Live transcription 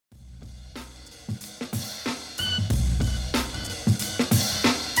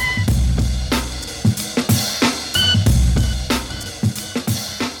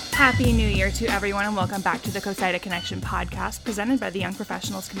Happy New Year to everyone and welcome back to the CoSIDA Connection podcast presented by the Young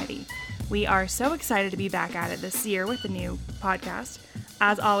Professionals Committee. We are so excited to be back at it this year with the new podcast.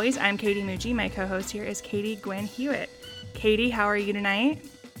 As always, I'm Katie Mucci. My co-host here is Katie Gwinn Hewitt. Katie, how are you tonight?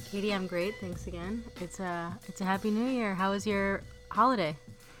 Katie, I'm great. Thanks again. It's a Happy New Year. How was your holiday?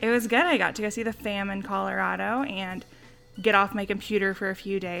 It was good. I got to go see the fam in Colorado and get off my computer for a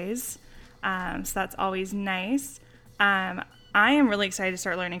few days. So that's always nice. I am really excited to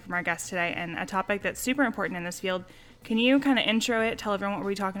start learning from our guest today and a topic that's super important in this field. Can you kind of intro it, tell everyone what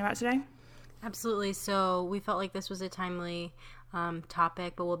we're talking about today? Absolutely. So we felt like this was a timely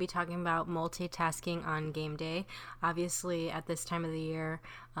topic, but we'll be talking about multitasking on game day. Obviously, at this time of the year,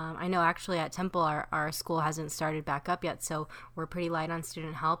 I know actually at Temple, our school hasn't started back up yet, so we're pretty light on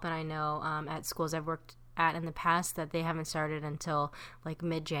student help, and I know at schools I've worked at in the past that they haven't started until like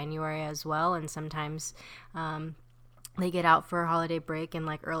mid-January as well, and sometimes they get out for a holiday break in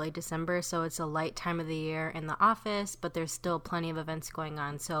like early December, so it's a light time of the year in the office, but there's still plenty of events going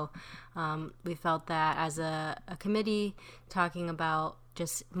on. So we felt that as a committee, talking about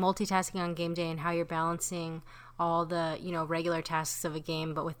just multitasking on game day and how you're balancing all the, regular tasks of a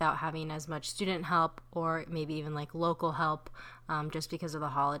game, but without having as much student help or maybe even like local help just because of the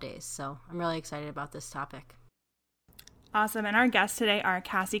holidays. So I'm really excited about this topic. Awesome. And our guests today are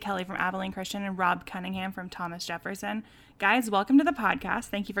Cassie, Kelley from Abilene Christian and Rob Cunningham from Thomas Jefferson. Guys, welcome to the podcast.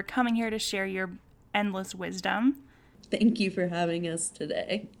 Thank you for coming here to share your endless wisdom. Thank you for having us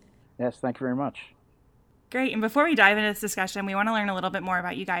today. Yes, thank you very much. Great. And before we dive into this discussion, we want to learn a little bit more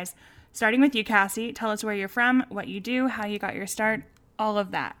about you guys. Starting with you, Cassie, tell us where you're from, what you do, how you got your start, all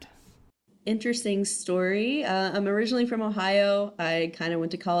of that. Interesting story. I'm originally from Ohio. I kind of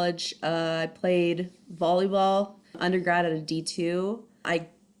went to college. I played volleyball undergrad at a D2. I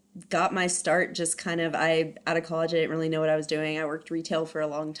got my start just kind of, out of college, I didn't really know what I was doing. I worked retail for a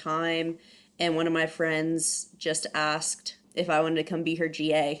long time, and one of my friends just asked if I wanted to come be her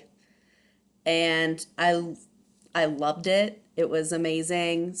GA. And I loved it. It was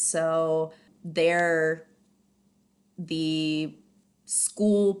amazing. So the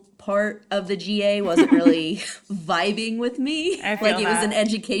school part of the GA wasn't really vibing with me. I feel like it was an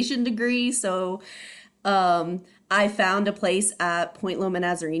education degree. So I found a place at Point Loma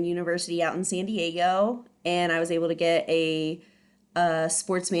Nazarene University out in San Diego, and I was able to get a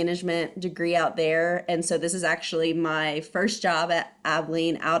sports management degree out there. And so this is actually my first job at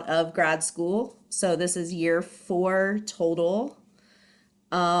Abilene out of grad school. So this is year 4 total.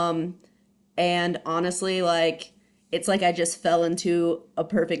 And honestly, it's like I just fell into a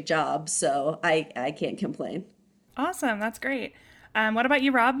perfect job. So I can't complain. Awesome. That's great. What about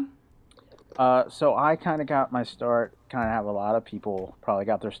you, Rob? So I kind of got my start, kind of have a lot of people probably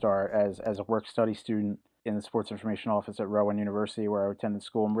got their start as a work-study student in the sports information office at Rowan University, where I attended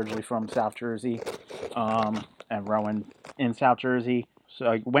school. I'm originally from South Jersey, and Rowan in South Jersey. So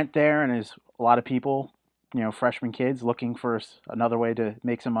I went there, and there's a lot of people, freshman kids looking for another way to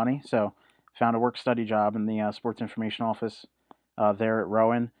make some money. So found a work-study job in the sports information office there at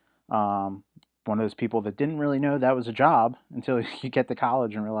Rowan. One of those people that didn't really know that was a job until you get to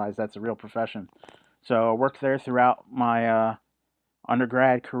college and realize that's a real profession. So I worked there throughout my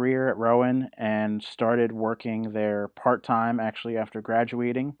undergrad career at Rowan and started working there part-time actually after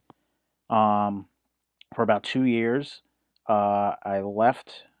graduating for about 2 years. I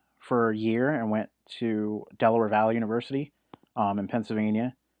left for a year and went to Delaware Valley University in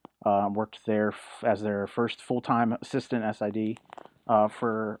Pennsylvania. Worked there as their first full-time assistant SID.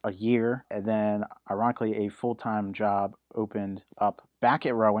 For a year, and then ironically a full-time job opened up back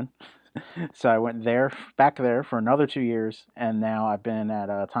at Rowan. So I went back there for another 2 years, and now I've been at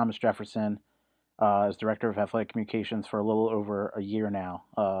Thomas Jefferson as Director of Athletic Communications for a little over a year now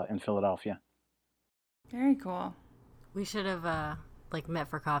in Philadelphia. Very cool. We should have met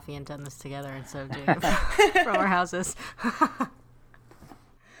for coffee and done this together instead of doing it from our houses.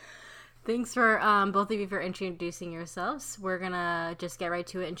 Thanks for both of you for introducing yourselves. We're going to just get right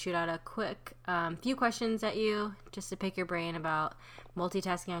to it and shoot out a quick few questions at you just to pick your brain about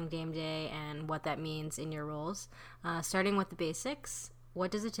multitasking on game day and what that means in your roles. Starting with the basics, what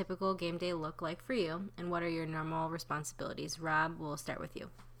does a typical game day look like for you, and what are your normal responsibilities? Rob, we'll start with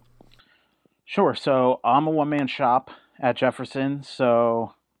you. Sure. So I'm a one-man shop at Jefferson,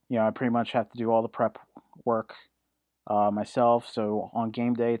 so I pretty much have to do all the prep work myself. So on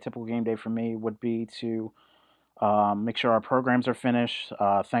game day, a typical game day for me would be to make sure our programs are finished.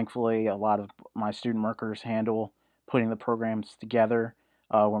 Thankfully, a lot of my student workers handle putting the programs together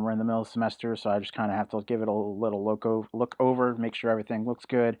when we're in the middle of the semester. So I just kind of have to give it a little look over, make sure everything looks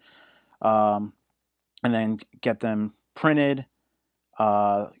good, and then get them printed,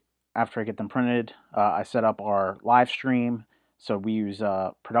 after I get them printed, I set up our live stream. So we use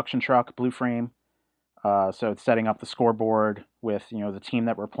a production truck, Blue Frame. So it's setting up the scoreboard with, the team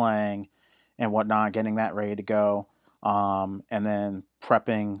that we're playing and whatnot, getting that ready to go. And then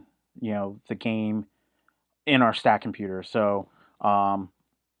prepping, the game in our stat computer. So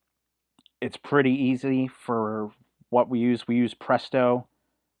it's pretty easy for what we use. We use Presto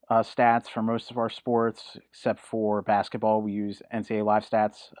stats for most of our sports, except for basketball. We use NCAA Live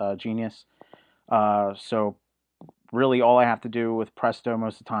Stats Genius. So really all I have to do with Presto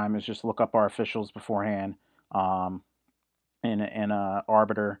most of the time is just look up our officials beforehand in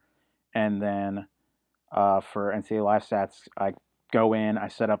Arbiter. And then for NCAA Live Stats, I go in, I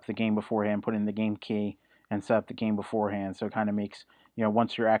set up the game beforehand, put in the game key, and set up the game beforehand. So it kind of makes,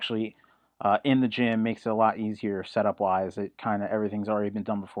 once you're actually in the gym, makes it a lot easier setup-wise. It kind of, everything's already been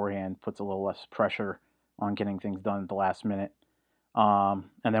done beforehand, puts a little less pressure on getting things done at the last minute. And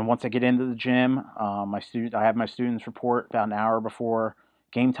then once I get into the gym, I have my students report about an hour before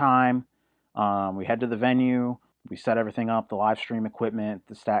game time. We head to the venue, we set everything up, the live stream equipment,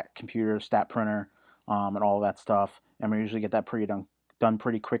 the stat computer, stat printer, and all of that stuff. And we usually get that done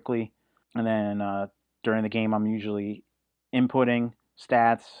pretty quickly. And then during the game, I'm usually inputting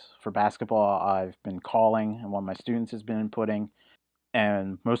stats. For basketball, I've been calling, and one of my students has been inputting.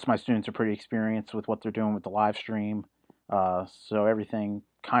 And most of my students are pretty experienced with what they're doing with the live stream. So everything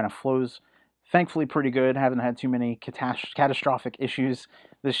kind of flows, thankfully, pretty good. Haven't had too many catastrophic issues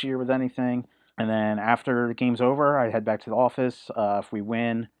this year with anything. And then after the game's over, I head back to the office. If we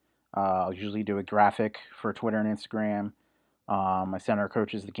win, I'll usually do a graphic for Twitter and Instagram. I send our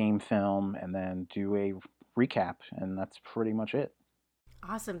coaches the game film and then do a recap, and that's pretty much it.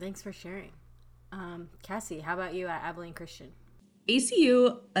 Awesome. Thanks for sharing. Cassie, how about you at Abilene Christian?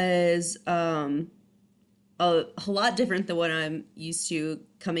 ACU is a lot different than what I'm used to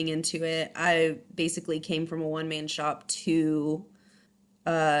coming into it. I basically came from a one-man shop to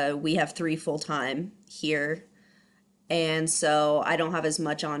we have 3 full-time here. And so I don't have as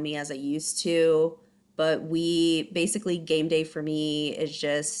much on me as I used to. But basically game day for me is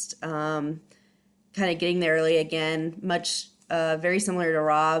just kind of getting there early again, very similar to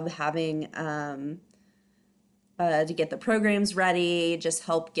Rob, having to get the programs ready, just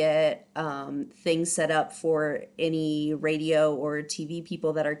help get things set up for any radio or TV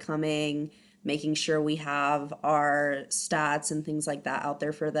people that are coming, making sure we have our stats and things like that out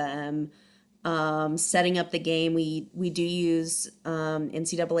there for them. Setting up the game, we do use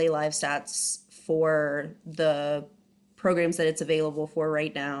NCAA Live Stats for the programs that it's available for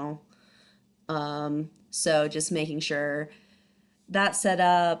right now. So just making sure that's set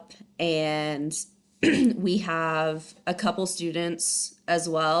up, and we have a couple students as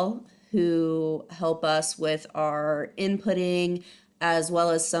well who help us with our inputting as well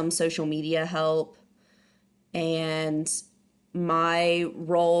as some social media help. And my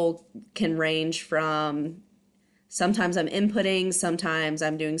role can range from sometimes I'm inputting, sometimes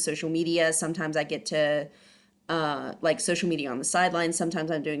I'm doing social media, sometimes I get to social media on the sidelines,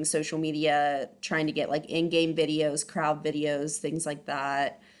 sometimes I'm doing social media, trying to get like in-game videos, crowd videos, things like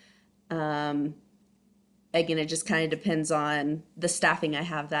that. Again, it just kind of depends on the staffing I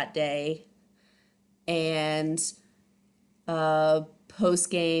have that day. And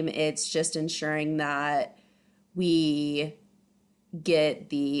post-game, it's just ensuring that we get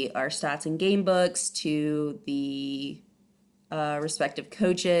our stats and game books to the respective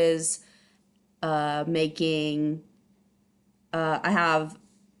coaches, making I have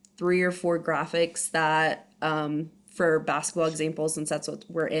 3 or 4 graphics that for basketball examples, since that's what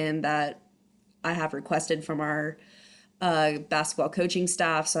we're in, that I have requested from our basketball coaching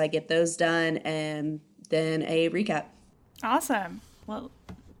staff, so I get those done, and then a recap. Awesome. Well,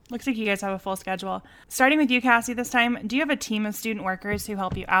 looks like you guys have a full schedule. Starting with you, Cassie, this time, do you have a team of student workers who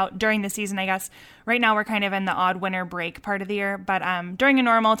help you out during the season? I guess right now we're kind of in the odd winter break part of the year, but during a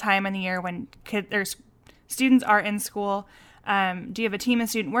normal time in the year when students are in school, do you have a team of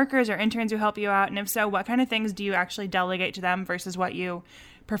student workers or interns who help you out? And if so, what kind of things do you actually delegate to them versus what you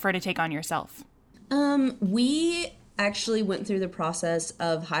prefer to take on yourself? We actually went through the process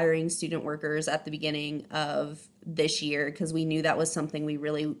of hiring student workers at the beginning of this year because we knew that was something we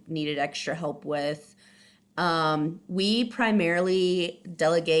really needed extra help with. We primarily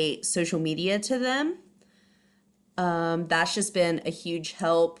delegate social media to them. That's just been a huge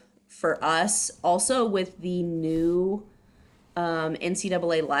help for us. Also with the new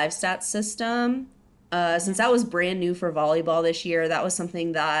NCAA Live Stats system, since that was brand new for volleyball this year, that was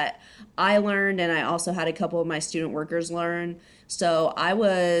something that I learned, and I also had a couple of my student workers learn. So I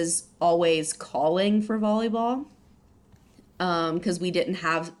was always calling for volleyball. because we didn't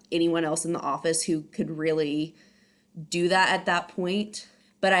have anyone else in the office who could really do that at that point.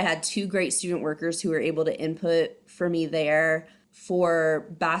 But I had two great student workers who were able to input for me there. For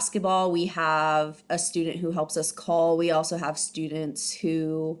basketball, we have a student who helps us call. We also have students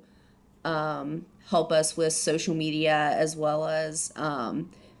who help us with social media, as well as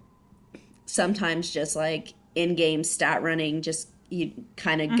sometimes just like in-game stat running, just you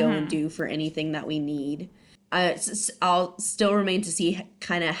kind of go and do for anything that we need. I'll still remain to see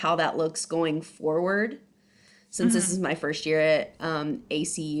kind of how that looks going forward, since this is my first year at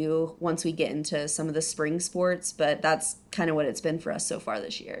ACU, once we get into some of the spring sports, but that's kind of what it's been for us so far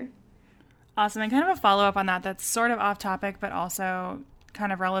this year. Awesome. And kind of a follow-up on that's sort of off topic, but also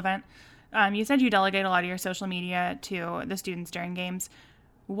kind of relevant. You said you delegate a lot of your social media to the students during games.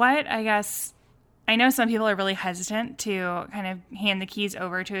 I know some people are really hesitant to kind of hand the keys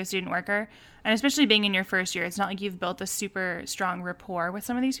over to a student worker, and especially being in your first year, it's not like you've built a super strong rapport with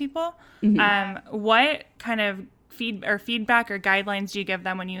some of these people. What kind of feedback or guidelines do you give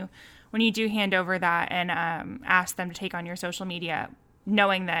them when you do hand over that and ask them to take on your social media,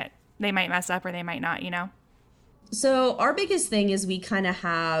 knowing that they might mess up or they might not, So our biggest thing is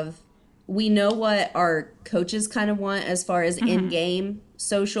we know what our coaches kind of want as far as in-game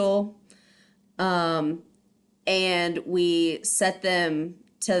social, and we set them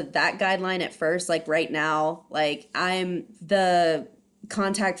to that guideline at first. Like right now, like I'm the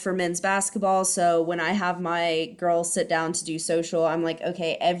contact for men's basketball, so when I have my girls sit down to do social, I'm like,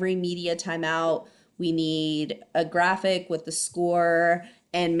 okay, every media timeout, we need a graphic with the score,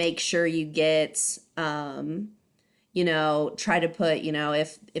 and make sure you get try to put,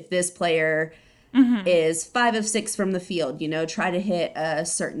 if this player is 5 of 6 from the field, try to hit a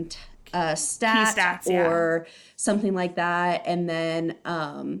certain stat stats, or something like that. And then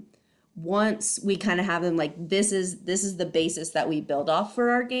once we kind of have them like, this is the basis that we build off for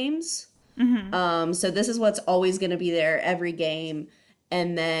our games. So this is what's always going to be there every game.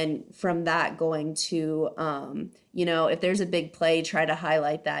 And then from that going to, if there's a big play, try to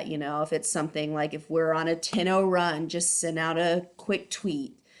highlight that, if it's something like if we're on a 10-0 run, just send out a quick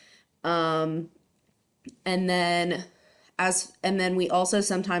tweet. And then we also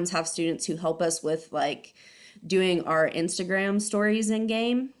sometimes have students who help us with like doing our Instagram stories in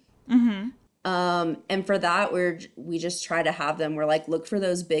game. And for that, we just try to have them. We're like, look for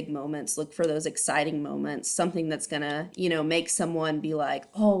those big moments, look for those exciting moments, something that's gonna, make someone be like,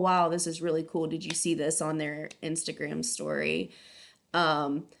 oh wow, this is really cool. Did you see this on their Instagram story?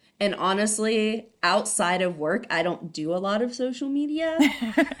 And honestly, outside of work, I don't do a lot of social media.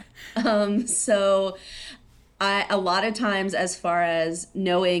 So a lot of times, as far as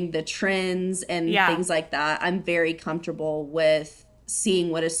knowing the trends and things like that, I'm very comfortable with seeing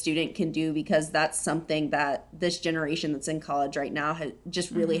what a student can do, because that's something that this generation that's in college right now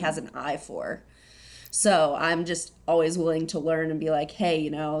just really has an eye for. So I'm just always willing to learn and be like, hey,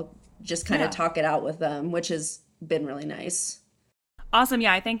 just kind of talk it out with them, which has been really nice. Awesome.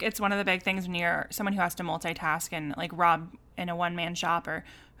 Yeah, I think it's one of the big things when you're someone who has to multitask and like Rob in a one-man shop or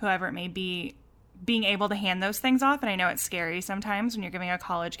whoever it may be, being able to hand those things off. And I know it's scary sometimes when you're giving a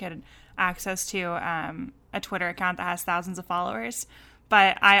college kid access to a Twitter account that has thousands of followers.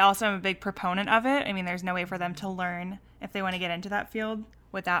 But I also am a big proponent of it. I mean, there's no way for them to learn if they want to get into that field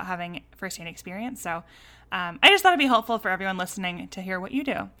without having firsthand experience. So I just thought it'd be helpful for everyone listening to hear what you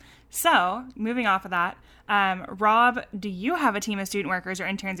do. So moving off of that, Rob, do you have a team of student workers or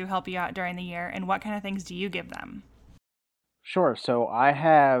interns who help you out during the year? And what kind of things do you give them? Sure. So I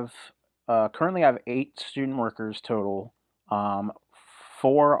have currently I have 8 student workers total.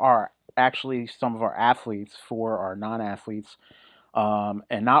 4 are actually some of our athletes, 4 are non-athletes.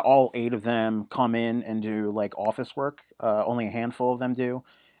 And not all 8 of them come in and do like office work. Only a handful of them do.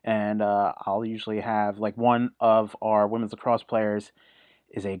 And I'll usually have like one of our women's lacrosse players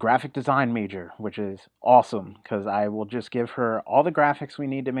is a graphic design major, which is awesome because I will just give her all the graphics we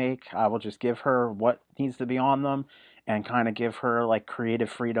need to make. I will just give her what needs to be on them and kind of give her like creative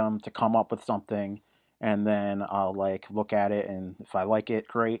freedom to come up with something. And then I'll like look at it, and if I like it,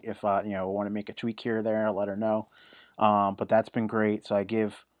 great. If I want to make a tweak here or there, I'll let her know. But that's been great. So I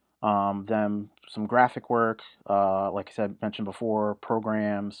give them some graphic work, like I said, mentioned before,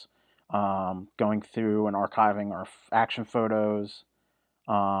 programs, going through and archiving our action photos.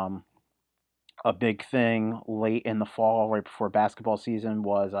 A big thing late in the fall, right before basketball season,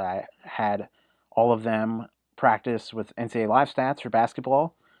 was I had all of them practice with NCAA live stats for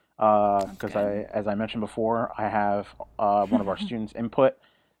basketball. Because as I mentioned before, I have one of our students input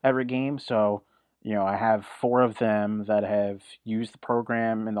every game. So, I have 4 of them that have used the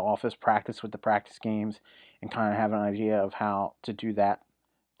program in the office, practice with the practice games, and kind of have an idea of how to do that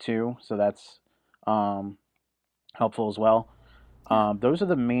too. So that's um, helpful as well. Yeah. Those are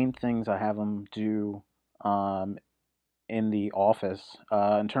the main things I have them do um, in the office.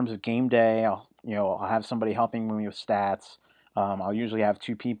 In terms of game day, I'll have somebody helping me with stats. I'll usually have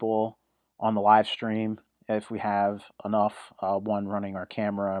two people on the live stream if we have enough. One running our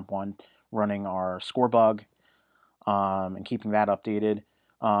camera, one running our score bug, and keeping that updated.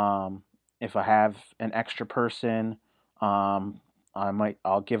 If I have an extra person, um,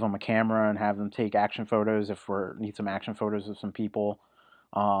 I'll give them a camera and have them take action photos if we need some action photos of some people.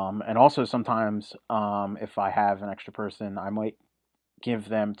 And also sometimes if I have an extra person, I might give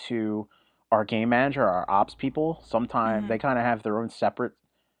them to our game manager, our ops people. Sometimes Mm-hmm. they kind of have their own separate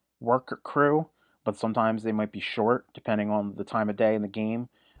work crew, but sometimes they might be short depending on the time of day in the game.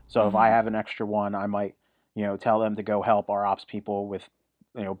 So if I Mm-hmm. have an extra one, I might, tell them to go help our ops people with,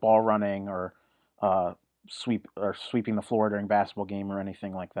 ball running or uh, sweeping the floor during basketball game or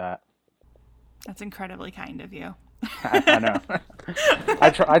anything like that. That's incredibly kind of you. I know.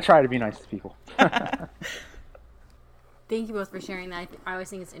 I try to be nice to people. Thank you both for sharing that. I always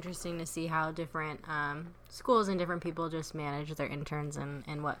think it's interesting to see how different schools and different people just manage their interns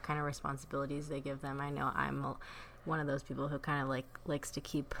and what kind of responsibilities they give them. I know one of those people who kind of likes to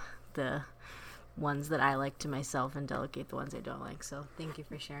keep the ones that I like to myself and delegate the ones I don't like. So thank you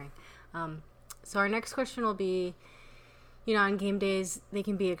for sharing. So our next question will be, on game days, they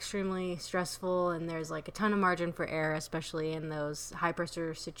can be extremely stressful and there's like a ton of margin for error, especially in those high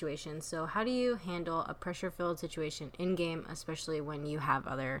pressure situations. So how do you handle a pressure filled situation in game, especially when you have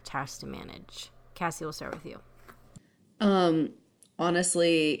other tasks to manage? Cassie, we'll start with you.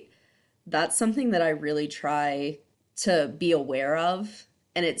 Honestly, that's something that I really try to be aware of.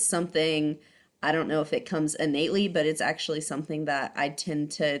 And it's something, I don't know if it comes innately, but it's actually something that I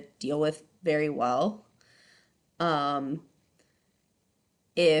tend to deal with very well. Um,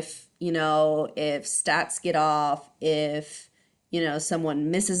 if stats get off, if,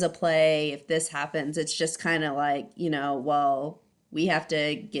 someone misses a play, if this happens, it's just kind of like, well, we have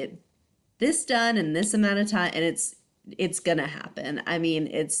to get this done in this amount of time, and it's gonna happen. I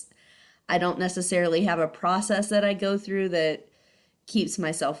mean, I don't necessarily have a process that I go through that keeps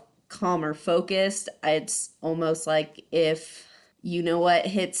myself calm or focused. It's almost like if what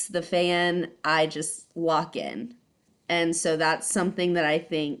hits the fan, I just lock in. And so that's something that I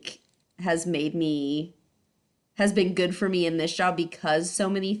think has made me has been good for me in this job because so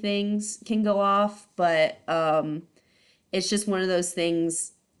many things can go off, but it's just one of those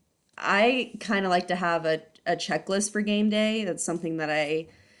things. I kind of like to have a checklist for game day. That's something that I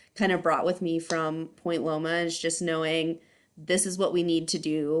kind of brought with me from Point Loma, is just knowing this is what we need to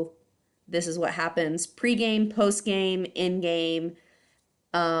do. This is what happens pre-game, post-game, in-game,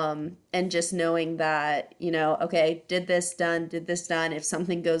 and just knowing that, okay, did this done. If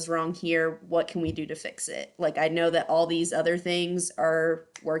something goes wrong here, what can we do to fix it? Like, I know that all these other things are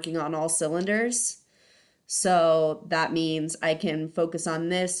working on all cylinders. So that means I can focus on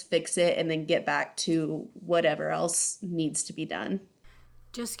this, fix it, and then get back to whatever else needs to be done.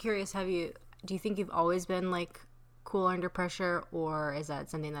 Just curious, do you think you've always been like cool under pressure, or is that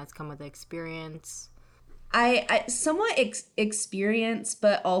something that's come with experience? I somewhat experience,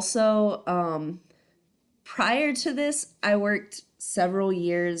 but also prior to this, I worked several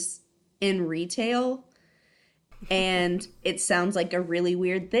years in retail, and it sounds like a really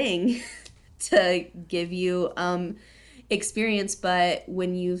weird thing to give you experience, but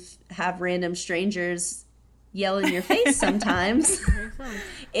when you have random strangers yell in your face sometimes,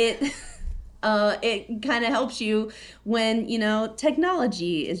 it it kind of helps you when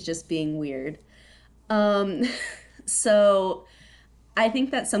technology is just being weird. Um, so I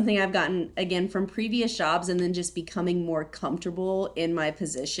think that's something I've gotten again from previous jobs, and then just becoming more comfortable in my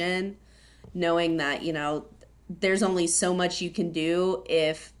position, knowing that, there's only so much you can do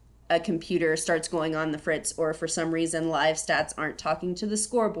if a computer starts going on the fritz, or for some reason live stats aren't talking to the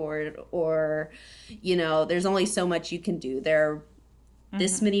scoreboard, or, there's only so much you can do. There are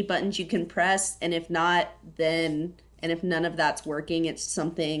this many buttons you can press, and if not, then, and if none of that's working, it's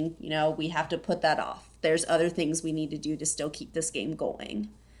something, we have to put that off. There's other things we need to do to still keep this game going.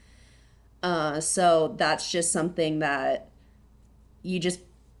 So that's just something that you just,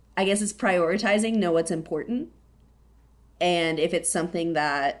 I guess it's prioritizing, know what's important. And if it's something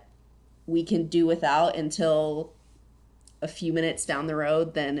that we can do without until a few minutes down the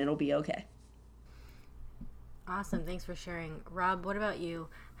road, then it'll be okay. Awesome. Thanks for sharing. Rob, what about you?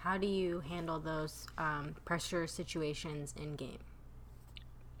 How do you handle those pressure situations in game?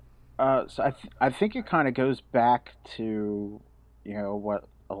 So I think it kind of goes back to what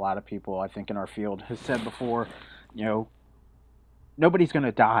a lot of people, I think, in our field has said before, you know, nobody's going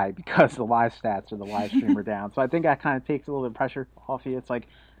to die because the live stats or the live stream are down. So I think that kind of takes a little bit of pressure off you. It's like,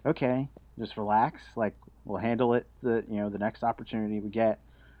 okay, just relax. Like, we'll handle it the next opportunity we get.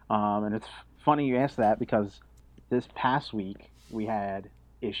 And it's funny you asked that because this past week we had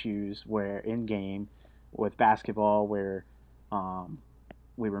issues where in game with basketball where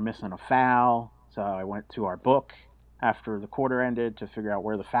we were missing a foul. So I went to our book after the quarter ended to figure out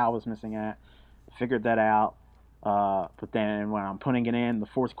where the foul was missing at. Figured that out. But then when I'm putting it in, the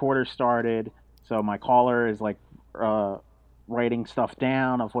fourth quarter started. So my caller is like writing stuff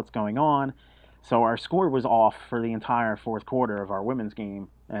down of what's going on. So our score was off for the entire fourth quarter of our women's game,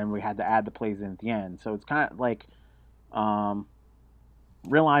 and we had to add the plays in at the end. So it's kind of like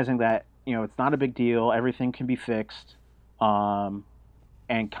realizing that it's not a big deal, everything can be fixed,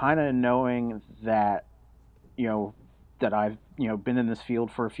 and kind of knowing that that I've been in this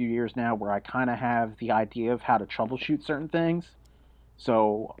field for a few years now, where I kind of have the idea of how to troubleshoot certain things.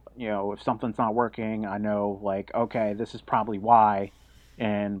 So if something's not working, I know like, okay, this is probably why.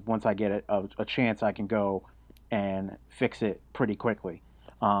 And once I get a chance, I can go and fix it pretty quickly.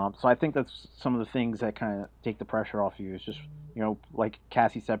 So I think that's some of the things that kind of take the pressure off you. Is just like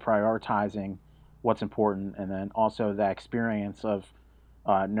Cassie said, prioritizing what's important, and then also the experience of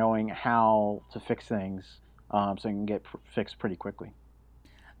knowing how to fix things so you can get fixed pretty quickly.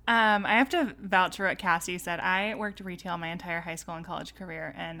 I have to vouch for what Cassie said. I worked retail my entire high school and college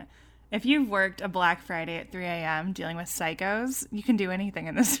career, and if you've worked a Black Friday at 3 a.m. dealing with psychos, you can do anything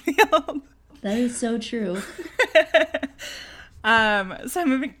in this field. That is so true. So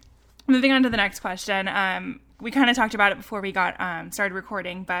moving on to the next question. We kind of talked about it before we got started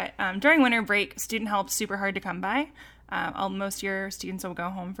recording, but during winter break, student help's super hard to come by. Most of your students will go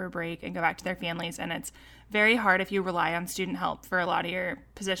home for a break and go back to their families, and it's very hard if you rely on student help for a lot of your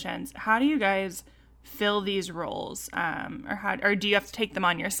positions. How do you guys fill these roles, or do you have to take them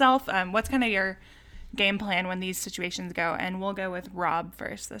on yourself? What's kind of your game plan when these situations go? And we'll go with Rob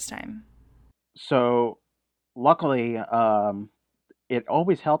first this time. So luckily, it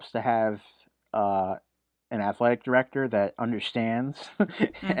always helps to have an athletic director that understands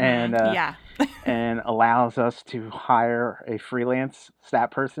and and allows us to hire a freelance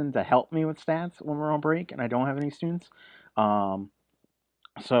stat person to help me with stats when we're on break and I don't have any students.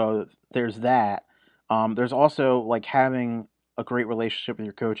 So there's that. There's also like having a great relationship with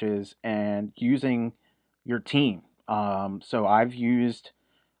your coaches and using your team. So I've used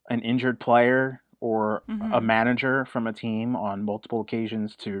an injured player or a manager from a team on multiple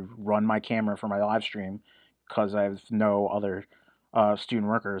occasions to run my camera for my live stream because I have no other student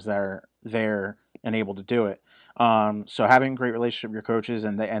workers that are there and able to do it. So having a great relationship with your coaches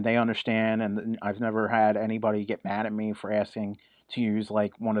and they understand, and I've never had anybody get mad at me for asking to use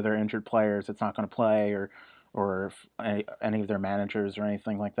like one of their injured players that's not going to play or any of their managers or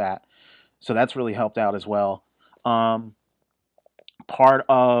anything like that. So that's really helped out as well. Part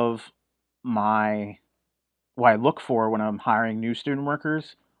of what I look for when I'm hiring new student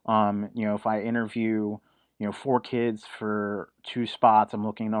workers, if I interview, 4 kids for 2 spots, I'm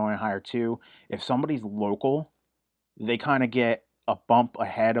looking to only hire 2. If somebody's local, they kind of get a bump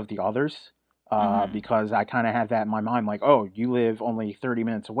ahead of the others because I kind of have that in my mind, like, oh, you live only 30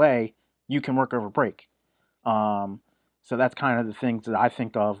 minutes away, you can work over break. So that's kind of the things that I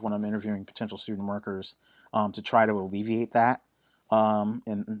think of when I'm interviewing potential student workers to try to alleviate that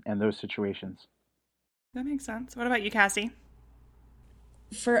in those situations. That makes sense. What about you, Cassie?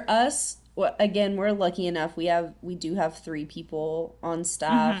 For us, again, we're lucky enough. We do have 3 people on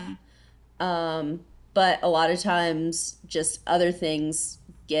staff. But a lot of times just other things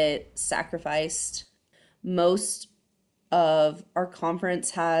get sacrificed. Most of our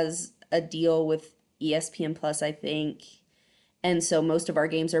conference has a deal with ESPN Plus, I think. And so most of our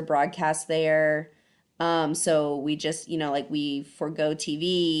games are broadcast there. So we just, we forego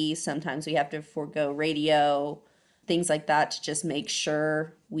TV. Sometimes we have to forego radio, things like that to just make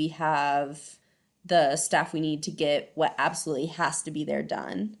sure we have the staff we need to get what absolutely has to be there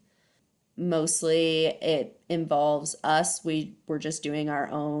done. Mostly it involves us. We're just doing our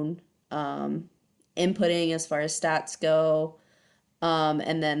own inputting as far as stats go.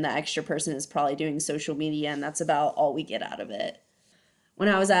 And then the extra person is probably doing social media, and that's about all we get out of it. When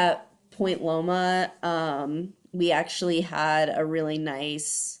I was at Point Loma, we actually had a really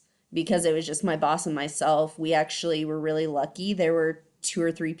nice, because it was just my boss and myself, we actually were really lucky. There were 2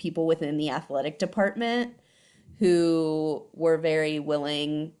 or 3 people within the athletic department who were very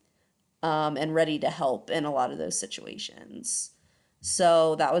willing and ready to help in a lot of those situations.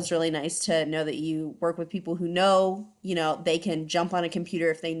 So that was really nice to know that you work with people who know, they can jump on a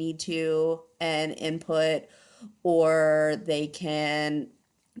computer if they need to and input, or they can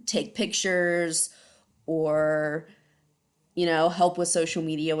take pictures, or, help with social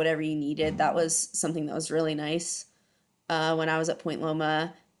media, whatever you needed. That was something that was really nice when I was at Point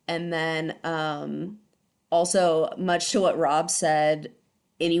Loma. And then also, much to what Rob said,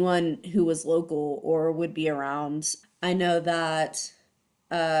 anyone who was local or would be around. I know that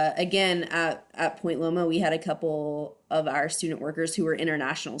again at Point Loma, we had a couple of our student workers who were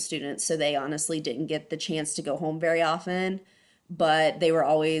international students, so they honestly didn't get the chance to go home very often, but they were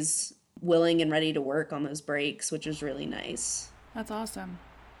always willing and ready to work on those breaks, which was really nice. That's awesome.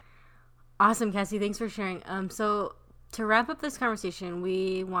 Awesome, Cassie. Thanks for sharing. So to wrap up this conversation,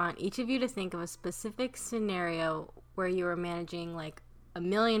 we want each of you to think of a specific scenario where you were managing like a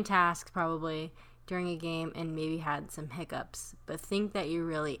million tasks probably during a game and maybe had some hiccups, but think that you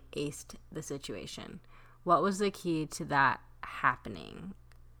really aced the situation. What was the key to that happening,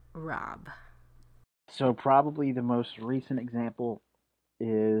 Rob? So probably the most recent example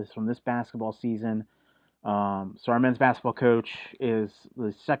is from this basketball season. So our men's basketball coach is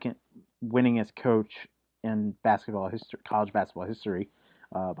the second winningest coach in basketball history, college basketball history,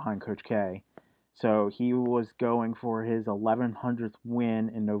 behind Coach K. So he was going for his 1100th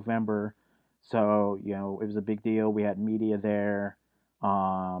win in November. So it was a big deal. We had media there,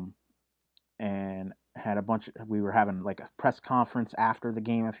 and had a bunch. We were having like a press conference after the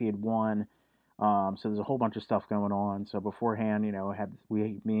game if he had won. So there's a whole bunch of stuff going on. So beforehand,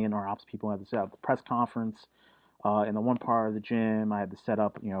 me and our ops people had to set up the press conference. In the one part of the gym, I had to set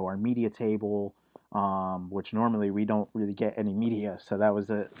up, our media table, which normally we don't really get any media. So that was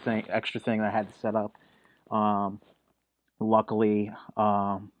the extra thing that I had to set up. Luckily,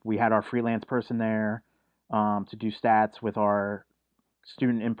 we had our freelance person there to do stats with our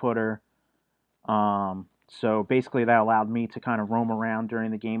student inputter. So basically that allowed me to kind of roam around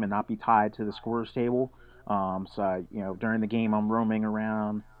during the game and not be tied to the scorer's table. During the game I'm roaming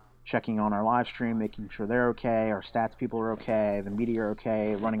around, checking on our live stream, making sure they're okay, our stats people are okay, the media are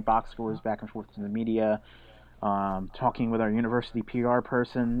okay, running box scores back and forth to the media, talking with our university PR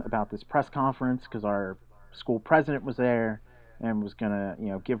person about this press conference because our school president was there and was going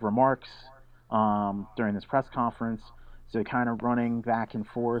to, give remarks during this press conference. So kind of running back and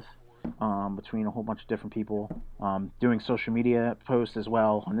forth between a whole bunch of different people, doing social media posts as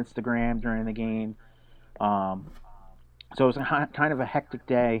well on Instagram during the game. So it was kind of a hectic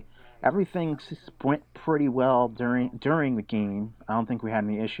day. Everything went pretty well during the game. I don't think we had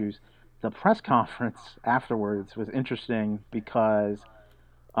any issues. The press conference afterwards was interesting because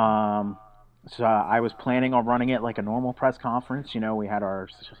so I was planning on running it like a normal press conference. We had our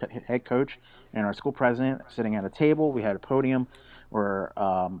head coach and our school president sitting at a table. We had a podium where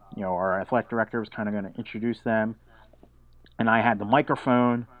our athletic director was kind of going to introduce them, and I had the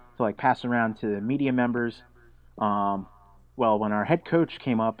microphone to like pass around to the media members. Well, when our head coach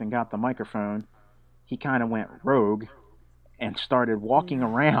came up and got the microphone, he kind of went rogue and started walking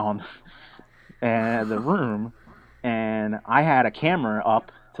around the room, and I had a camera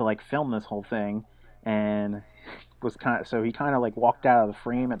up to like film this whole thing, and he kind of like walked out of the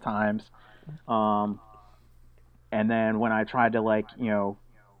frame at times. And then when I tried to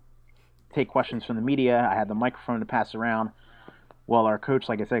take questions from the media, I had the microphone to pass around. Well, our coach,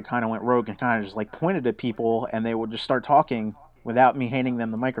 like I said, kind of went rogue and kind of just like pointed at people, and they would just start talking without me handing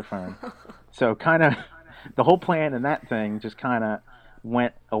them the microphone. So kind of the whole plan and that thing just kind of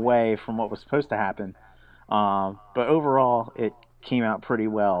went away from what was supposed to happen. But overall, it came out pretty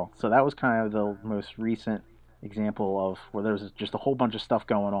well. So that was kind of the most recent example of where there was just a whole bunch of stuff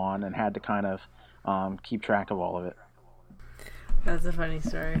going on and had to kind of keep track of all of it. That's a funny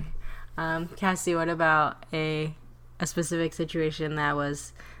story. Cassie, what about a specific situation that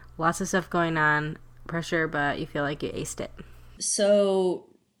was lots of stuff going on, pressure, but you feel like you aced it? So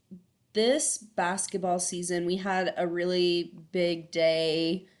this basketball season, we had a really big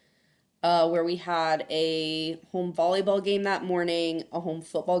day where we had a home volleyball game that morning, a home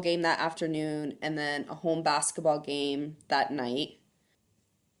football game that afternoon, and then a home basketball game that night.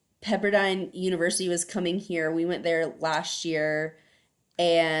 Pepperdine University was coming here. We went there last year.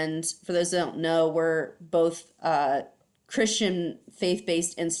 And for those that don't know, we're both Christian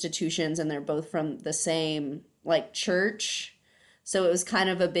faith-based institutions, and they're both from the same church. So it was kind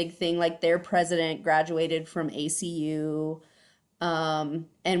of a big thing. Like their president graduated from ACU,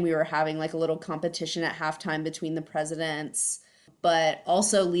 and we were having a little competition at halftime between the presidents. But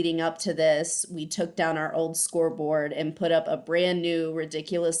also leading up to this, we took down our old scoreboard and put up a brand new,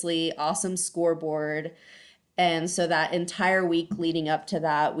 ridiculously awesome scoreboard. And so that entire week leading up to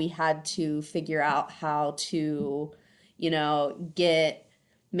that, we had to figure out how to,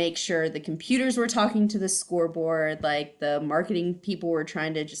 make sure the computers were talking to the scoreboard, like the marketing people were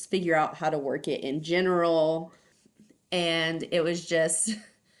trying to just figure out how to work it in general. And it was just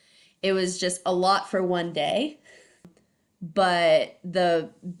a lot for one day. But the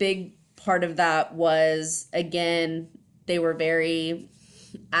big part of that was, again, they were very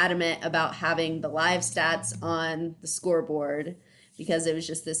adamant about having the live stats on the scoreboard, because it was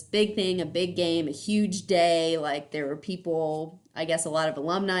just this big thing, a big game, a huge day. Like, there were people, I guess a lot of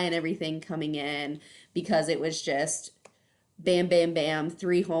alumni and everything coming in, because it was just bam, bam, bam,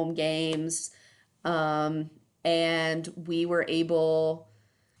 3 home games. And we were able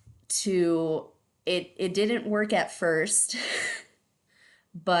to, it didn't work at first,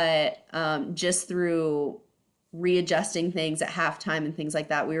 but just through readjusting things at halftime and things like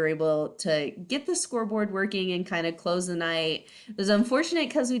that, we were able to get the scoreboard working and kind of close the night. It was unfortunate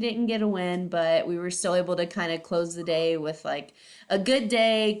because we didn't get a win, but we were still able to kind of close the day with like a good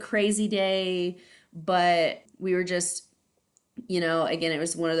day, crazy day. But we were just, again, it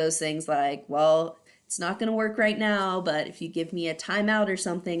was one of those things like, well, it's not going to work right now, but if you give me a timeout or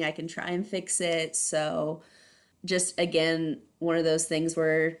something, I can try and fix it. So just, again, one of those things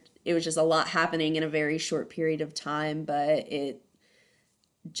where it was just a lot happening in a very short period of time, but it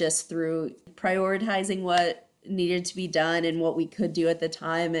just through prioritizing what needed to be done and what we could do at the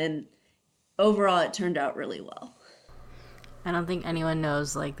time, and overall it turned out really well. I don't think anyone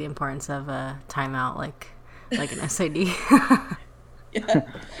knows like the importance of a timeout, like an SID. Yeah.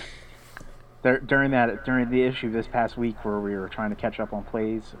 During the issue this past week where we were trying to catch up on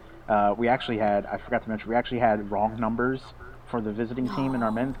plays, we actually had, I forgot to mention, we actually had wrong numbers for the visiting team in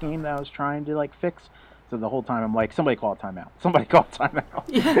our men's game that I was trying to like fix. So the whole time I'm like, somebody call a timeout. Somebody call a timeout.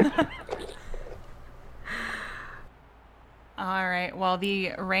 Yeah. All right. Well,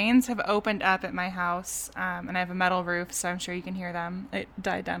 the rains have opened up at my house, and I have a metal roof, so I'm sure you can hear them. It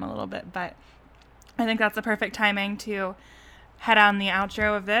died down a little bit, but I think that's the perfect timing to head on the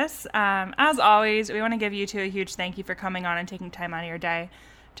outro of this. As always, we want to give you two a huge thank you for coming on and taking time out of your day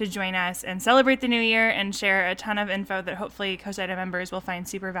to join us and celebrate the new year and share a ton of info that hopefully CoSIDA members will find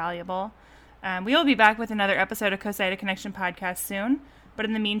super valuable. We will be back with another episode of CoSIDA Connection podcast soon, but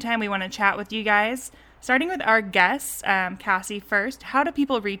in the meantime, we want to chat with you guys, starting with our guests. Cassie first. How do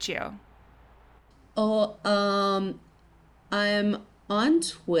people reach you? I'm on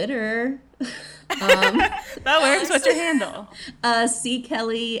Twitter. That works. What's your handle? C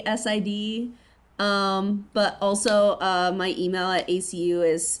Kelley SID. But also my email at ACU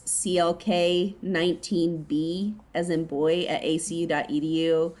is clk19b as in boy at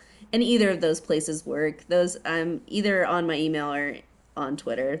acu.edu, and either of those places work. Those I'm either on my email or on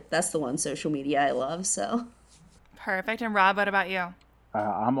Twitter. That's the one social media I love. So perfect. And Rob, what about you?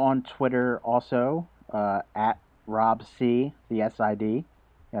 I'm on Twitter also at RobC, the SID.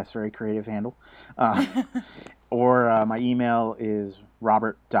 That's a very creative handle. Or my email is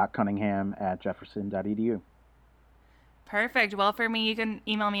robert.cunningham@jefferson.edu. Perfect. Well, for me, you can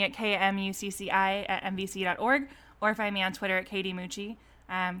email me at kmucci@mvc.org or find me on Twitter at KDMucci.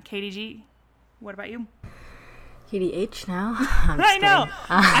 KDG, what about you? KDH now? I know.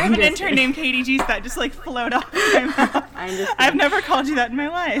 I have an intern named KDG, so that just like flowed off my mouth. I've never called you that in my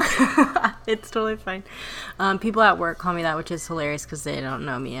life. It's totally fine. People at work call me that, which is hilarious because they don't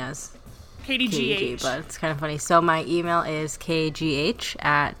know me as KDGH. But it's kind of funny. So my email is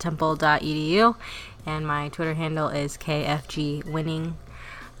kgh@temple.edu, and my Twitter handle is kfgwinning.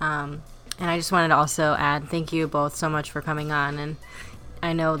 And I just wanted to also add thank you both so much for coming on. And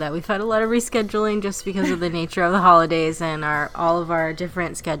I know that we've had a lot of rescheduling just because of the nature of the holidays and all of our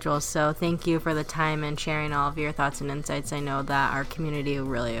different schedules. So thank you for the time and sharing all of your thoughts and insights. I know that our community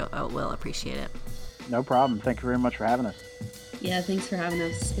really will appreciate it. No problem. Thank you very much for having us. yeah, thanks for having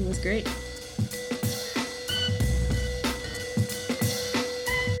us. It was great.